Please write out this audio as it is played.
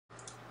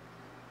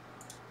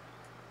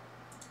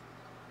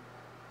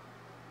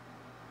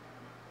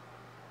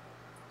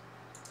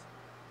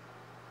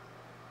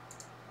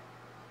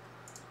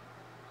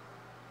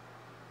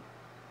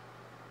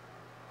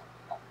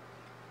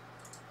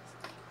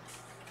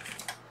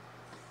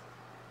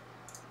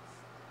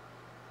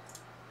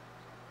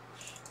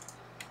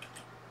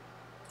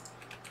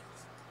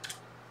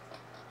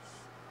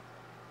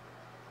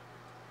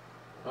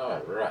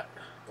Alright,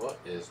 what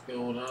is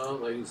going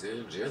on, ladies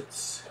and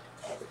gents?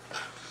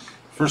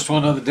 First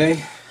one of the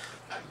day.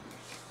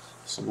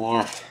 Some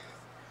more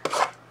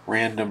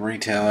random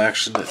retail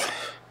action that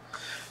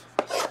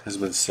has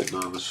been sitting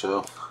on the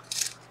shelf.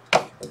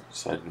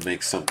 Decided to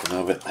make something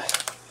of it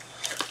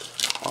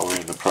while we're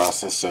in the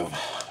process of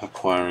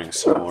acquiring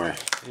some more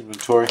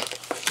inventory.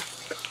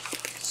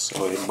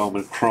 So a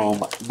Bowman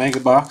Chrome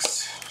Mega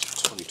Box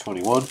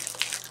 2021.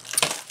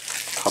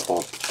 A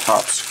couple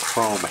Topps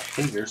Chrome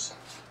hangers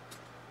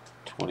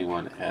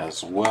 21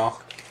 as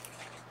well.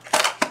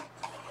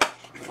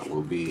 That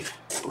will be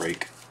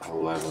break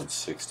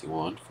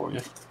 1161 for you.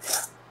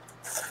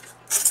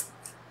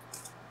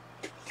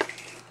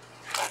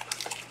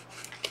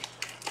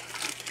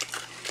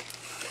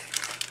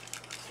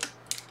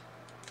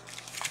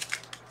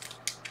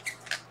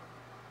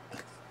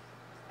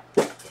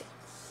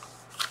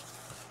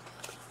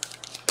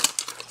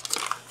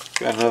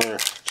 Got another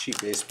cheap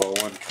baseball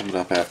one coming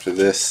up after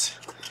this.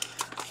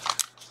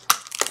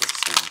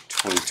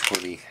 Some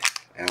 2020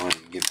 Allen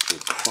Gibson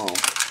Chrome.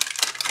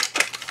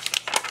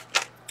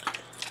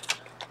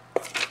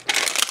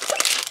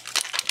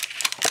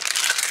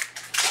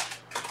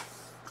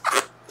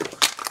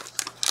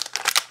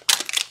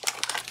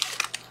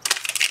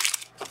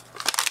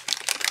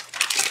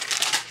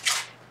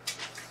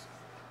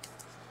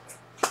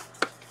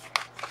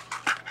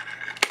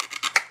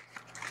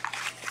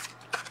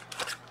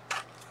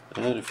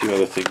 And a few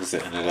other things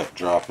that ended up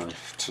dropping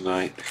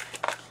tonight.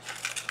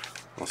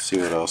 We'll see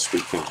what else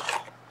we can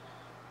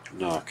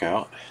knock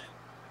out.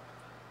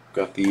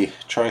 Got the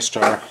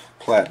TriStar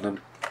Platinum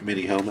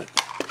Mini Helmet.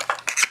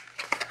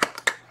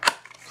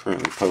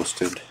 Currently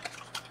posted.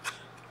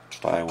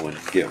 Buy one,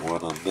 get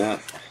one on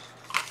that.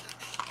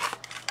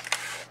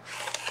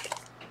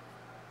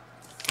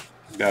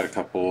 Got a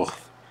couple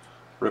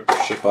rip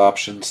ship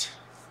options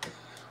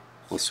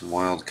with some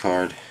wild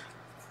card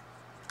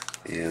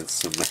and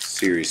some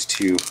Series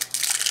 2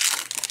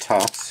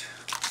 Topps.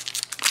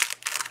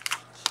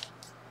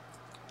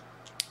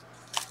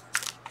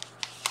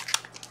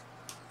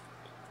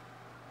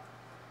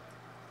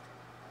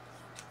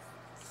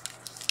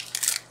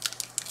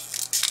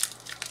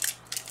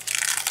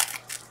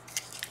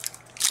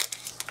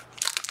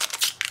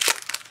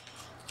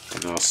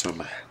 And also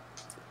some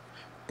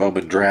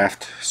Bowman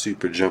Draft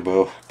Super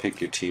Jumbo Pick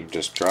Your Team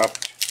just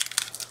dropped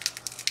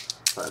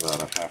probably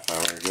about a half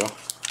hour ago.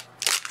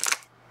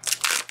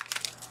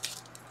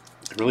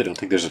 I really don't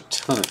think there's a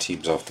ton of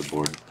teams off the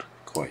board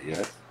quite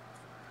yet.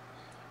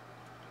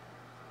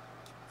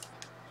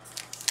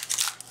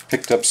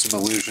 Picked up some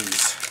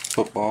Illusions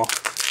football.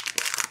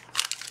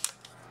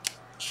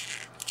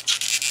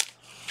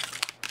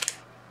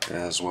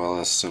 As well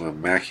as some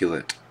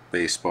Immaculate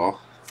baseball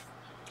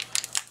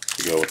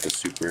to go with the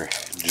Super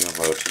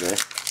Jumbo today.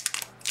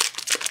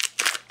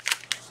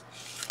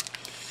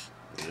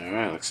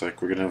 Alright, looks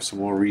like we're going to have some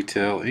more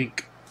retail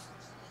ink.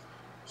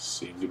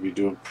 Seem to be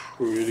doing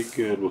pretty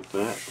good with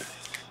that.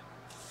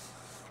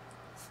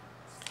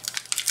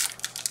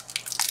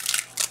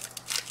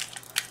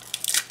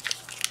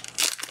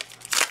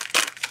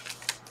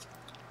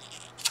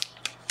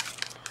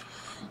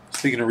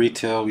 Speaking of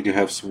retail, we do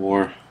have some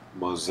more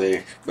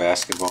Mosaic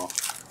basketball.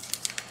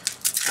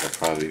 That'll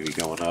probably be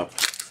going up.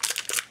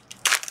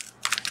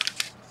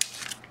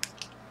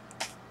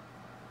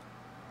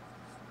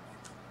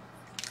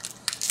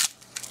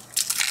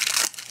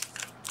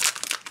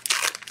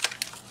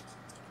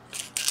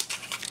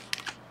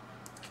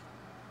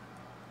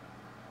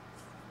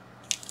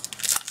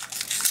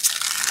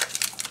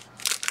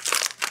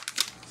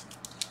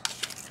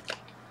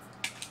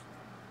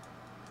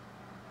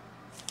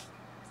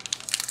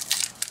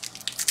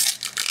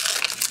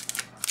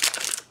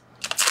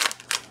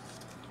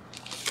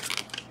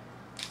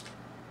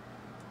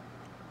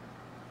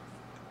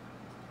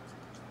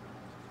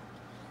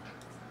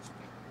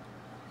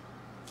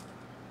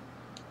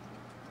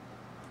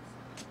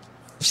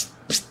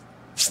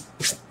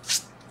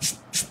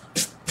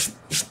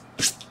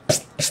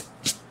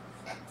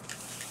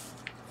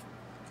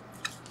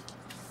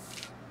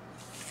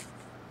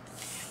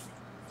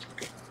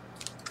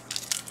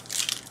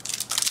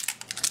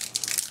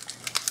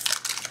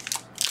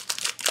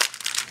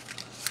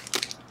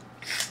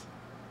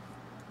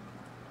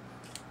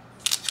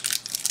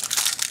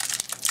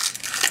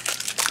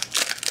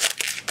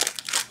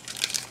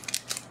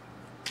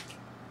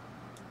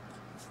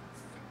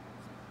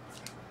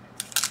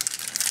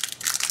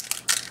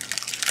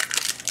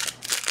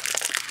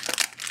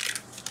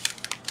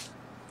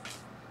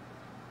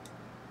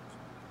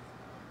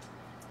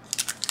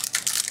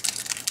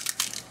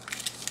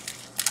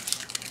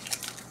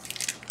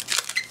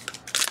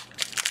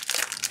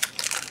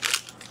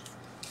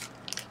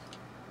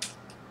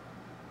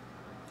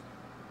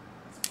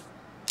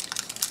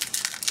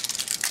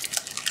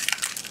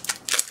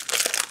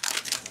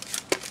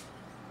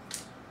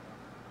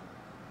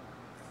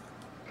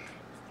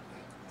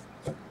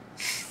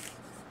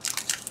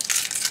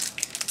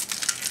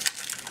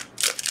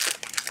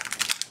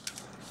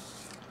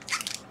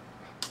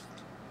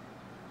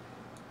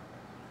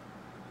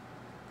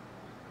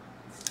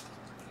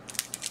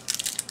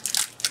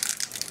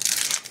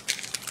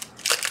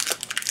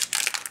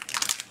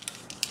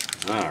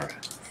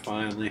 Alright,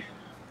 finally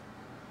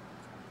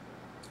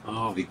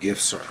all the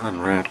gifts are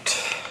unwrapped.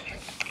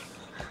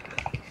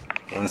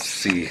 Let's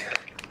see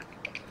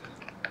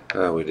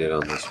how we did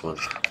on this one.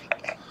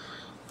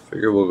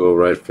 Figure we'll go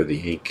right for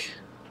the ink.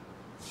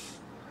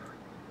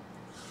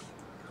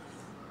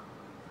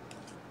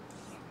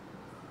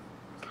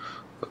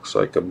 Looks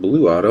like a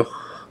blue auto.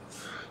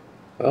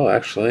 Oh,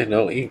 actually,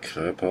 no ink.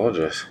 I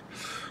apologize.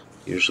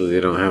 Usually they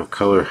don't have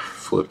color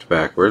flipped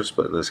backwards,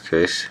 but in this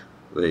case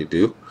they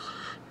do.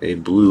 A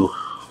blue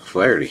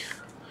Flaherty,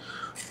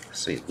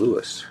 St.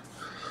 Louis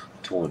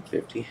to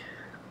 150.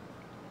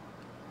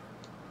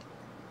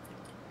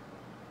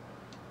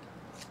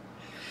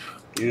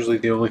 Usually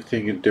the only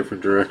thing in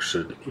different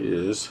direction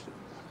is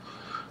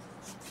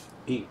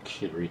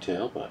ink in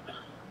retail, but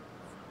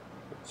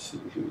let's see,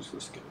 who's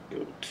this going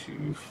to go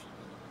to?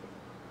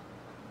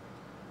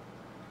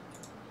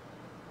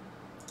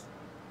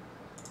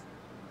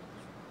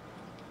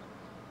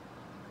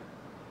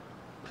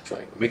 Looks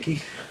like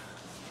Mickey.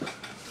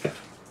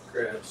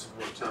 Grab some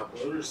more top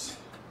loaders.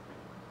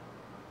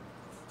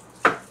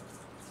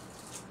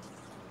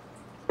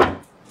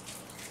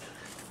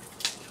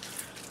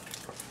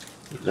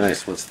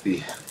 Nice, once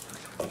the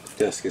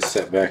desk is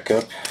set back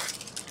up,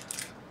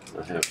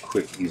 I have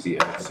quick, easy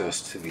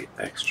access to the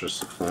extra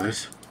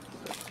supplies.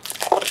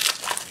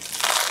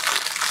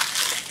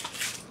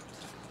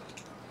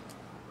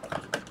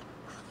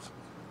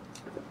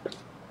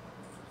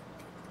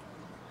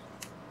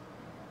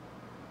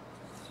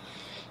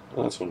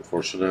 Well, that's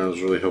unfortunate. I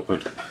was really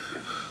hoping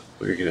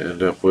we were going to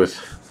end up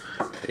with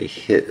a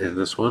hit in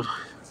this one.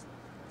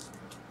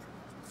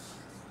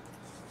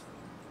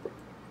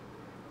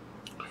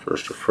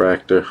 First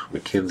refractor,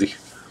 McKenzie,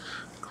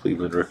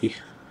 Cleveland rookie.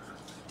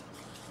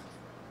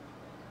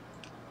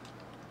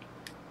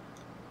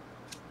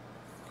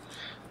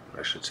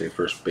 I should say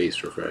first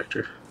base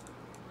refractor.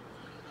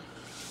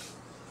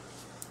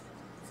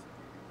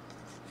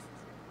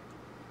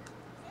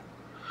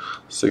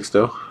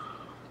 Sixto,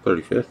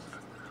 35th.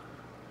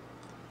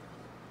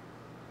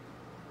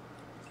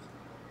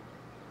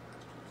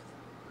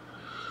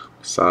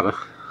 Sada,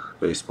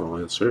 baseball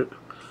insert.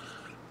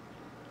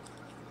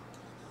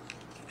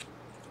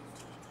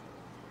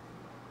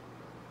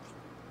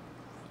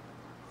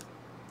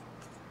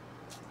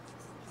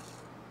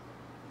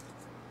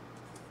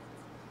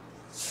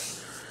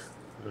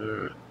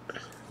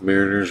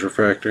 Mariners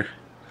refractor,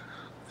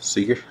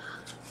 Seager.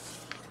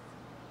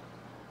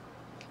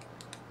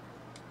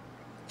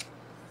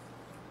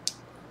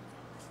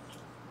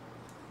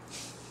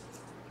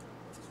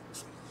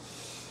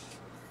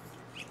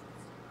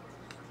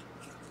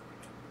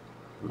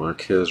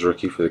 Marquez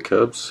rookie for the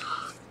Cubs,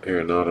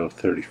 Arenado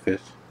 35th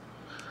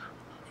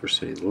for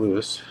St.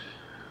 Louis.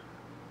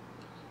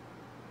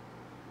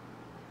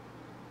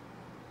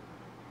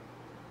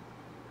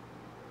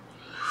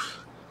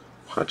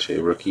 Pache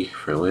rookie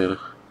for Atlanta.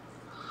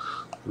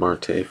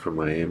 Marte from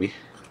Miami.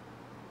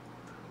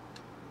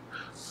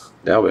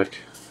 Dalbeck,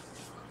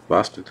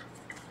 Boston.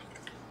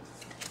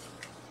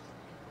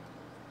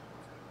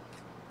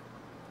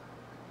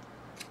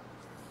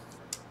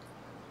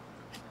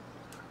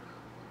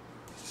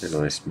 A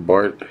nice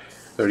Bart,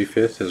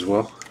 35th as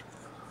well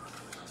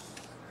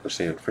for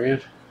San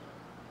Fran.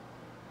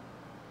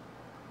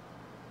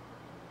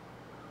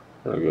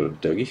 I'll go to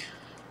Dougie.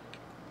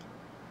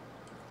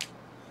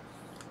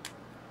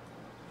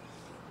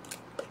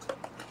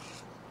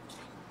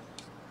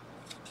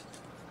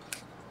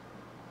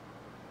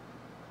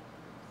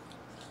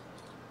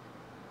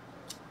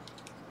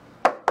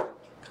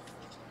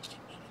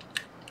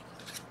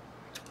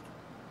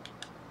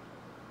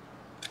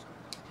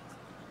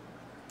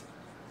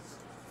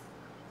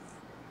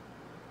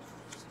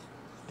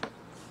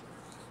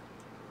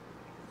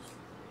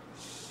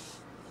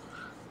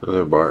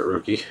 Another Bart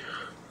rookie.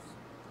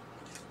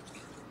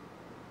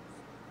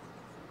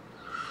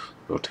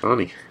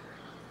 Otani.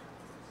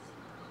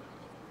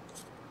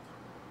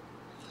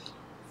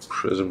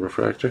 Prism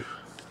refractor.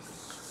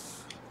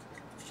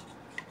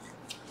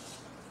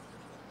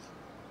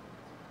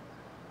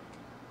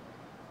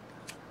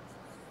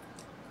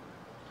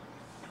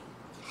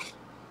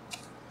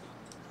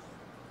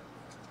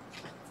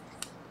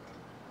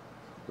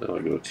 Now I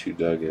go to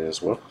Doug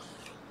as well.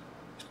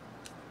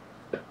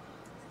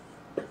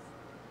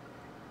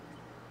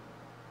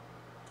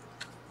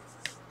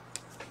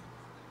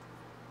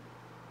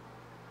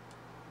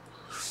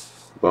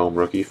 Bowman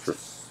rookie for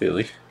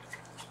Philly.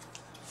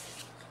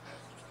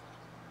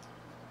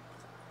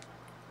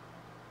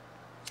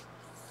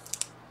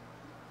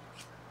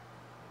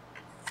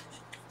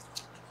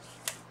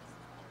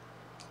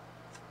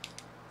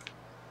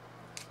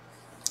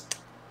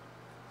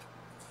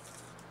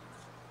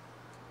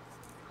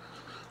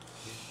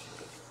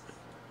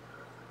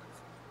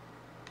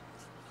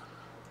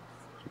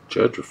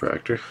 Judge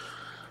refractor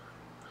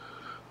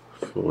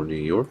for New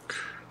York.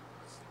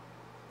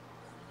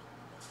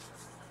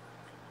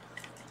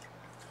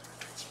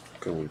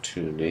 Going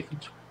to Nathan.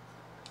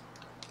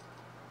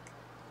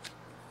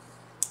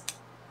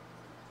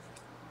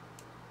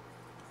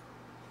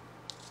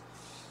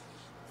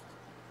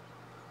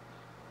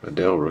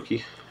 Adele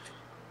rookie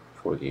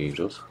for the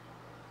Angels.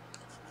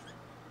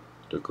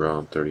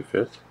 DeGrom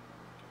 35th.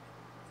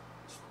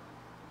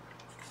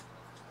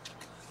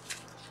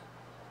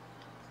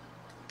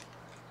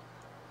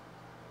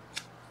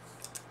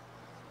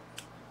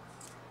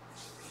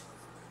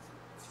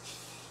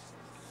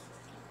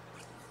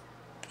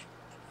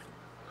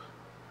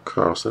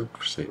 Carlson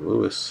for St.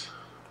 Louis.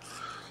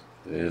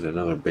 And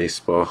another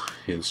baseball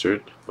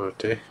insert,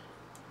 Marte.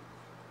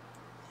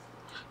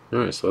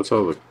 Alright, so that's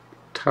all the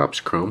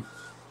Topps chrome.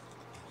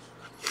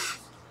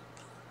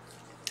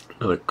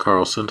 Another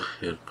Carlson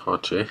and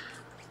Pache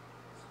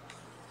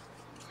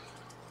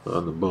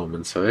on the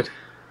Bowman side.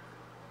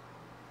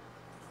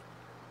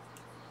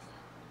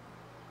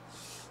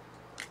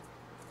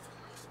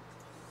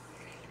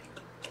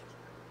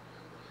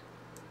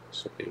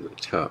 So maybe the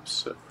top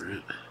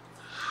separate.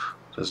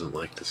 Doesn't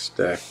like to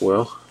stack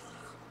well.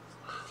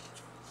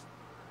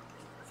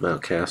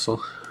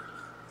 Mountcastle.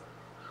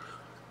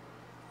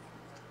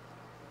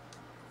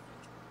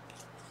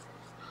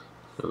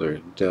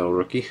 Another Dell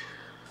rookie.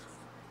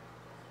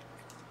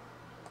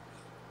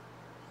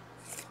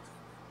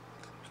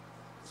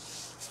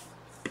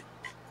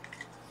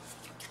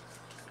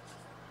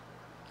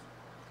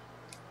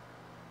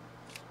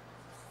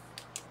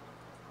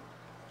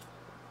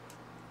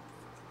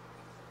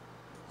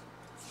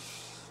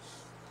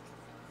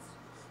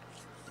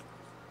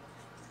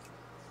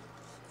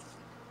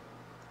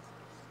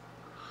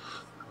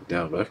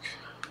 Dalbeck.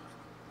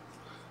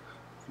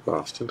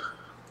 Boston.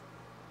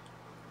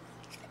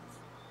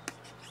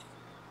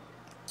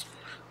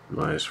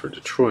 Myers for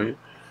Detroit.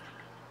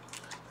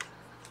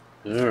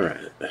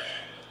 Alright.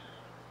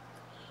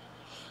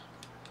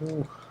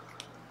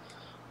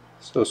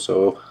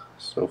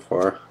 So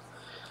far.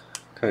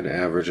 Kind of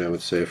average, I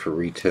would say, for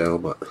retail,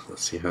 but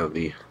let's see how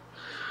the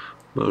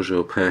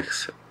Mojo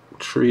packs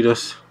treat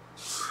us.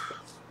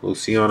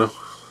 Luciano.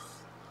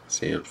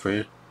 San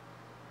Fran.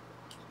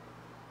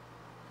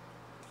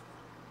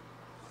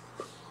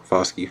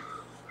 Foskey,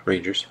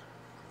 Rangers.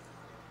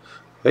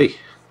 Hey,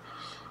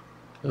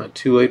 not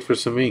too late for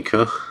some ink,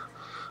 huh?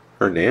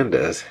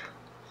 Hernandez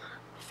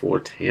for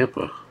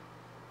Tampa.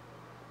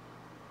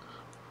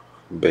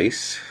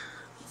 Base.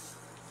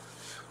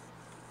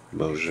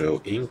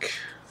 Mojo ink.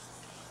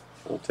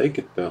 I'll take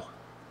it though.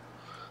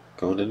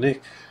 Going to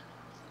Nick.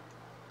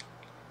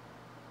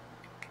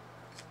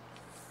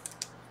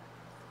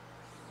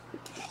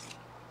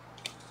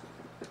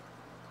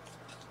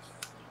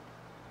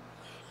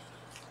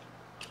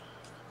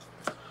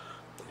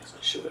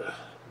 I should have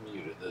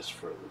muted this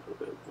for a little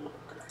bit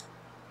longer.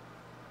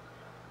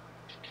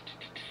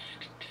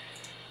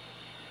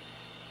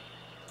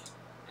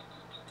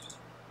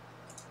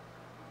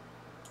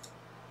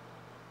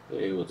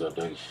 Hey, what's up,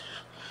 Doug?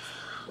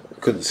 I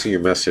couldn't see your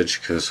message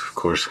because, of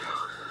course,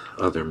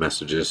 other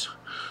messages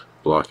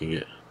blocking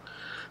it.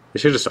 They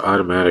should just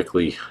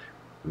automatically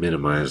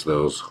minimize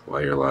those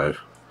while you're live.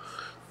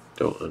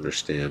 Don't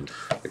understand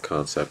the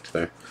concept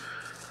there.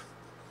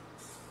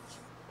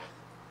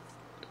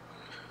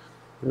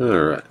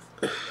 Alright.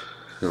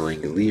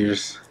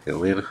 Langoliers,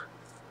 Atlanta.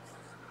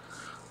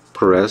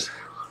 Perez,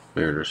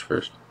 Mariners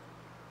first.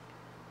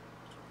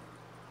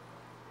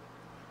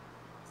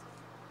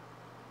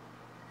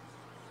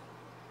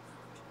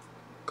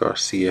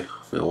 Garcia,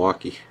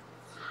 Milwaukee.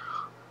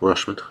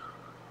 Rushman,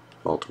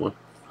 Baltimore.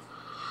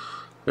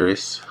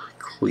 Arias,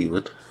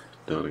 Cleveland.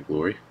 Donna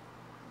Glory.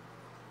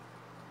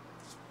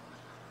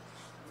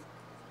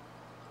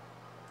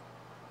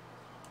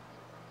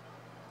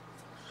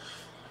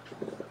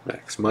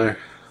 Max Meyer,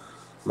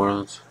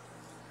 Marlins.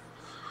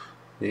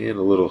 And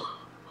a little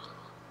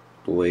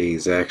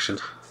Blaze action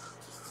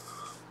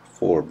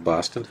for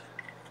Boston.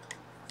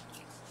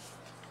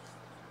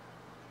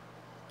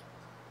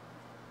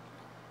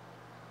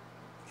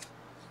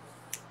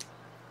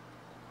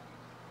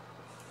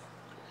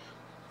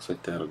 Looks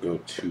like that'll go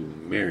to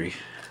Mary.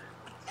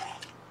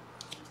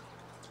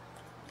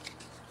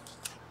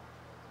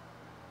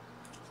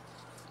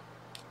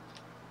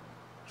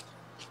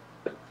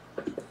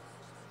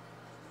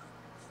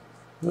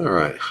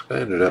 Alright,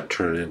 that ended up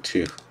turning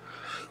into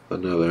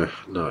another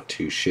not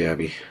too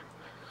shabby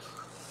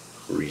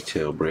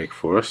retail break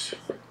for us.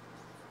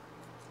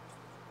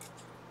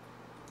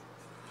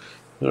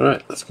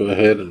 Alright, let's go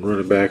ahead and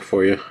run it back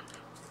for you.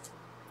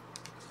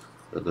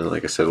 And then,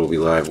 like I said, we'll be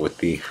live with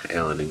the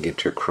Allen and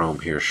Ginter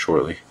Chrome here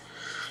shortly.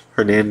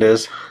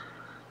 Hernandez,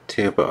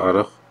 Tampa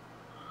Auto.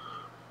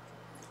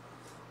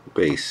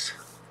 Base,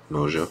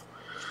 Mojo.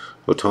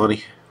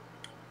 Otani,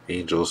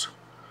 Angels,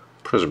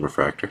 Prism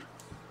Refractor.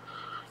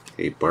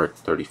 A Bart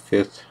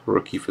 35th,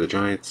 rookie for the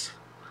Giants.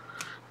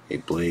 A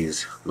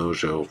Blaze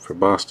Mojo for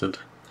Boston.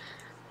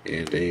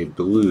 And a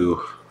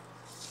blue,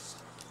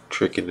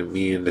 tricking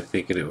me into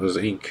thinking it was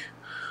ink,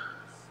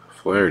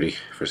 Flaherty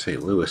for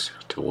St. Louis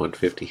to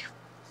 150.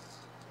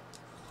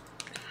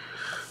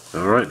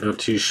 Alright, not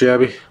too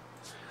shabby.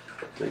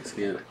 Thanks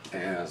again,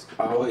 as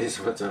always.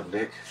 What's up,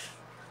 Nick?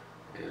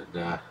 And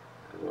as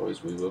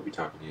always, we will be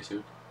talking to you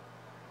soon.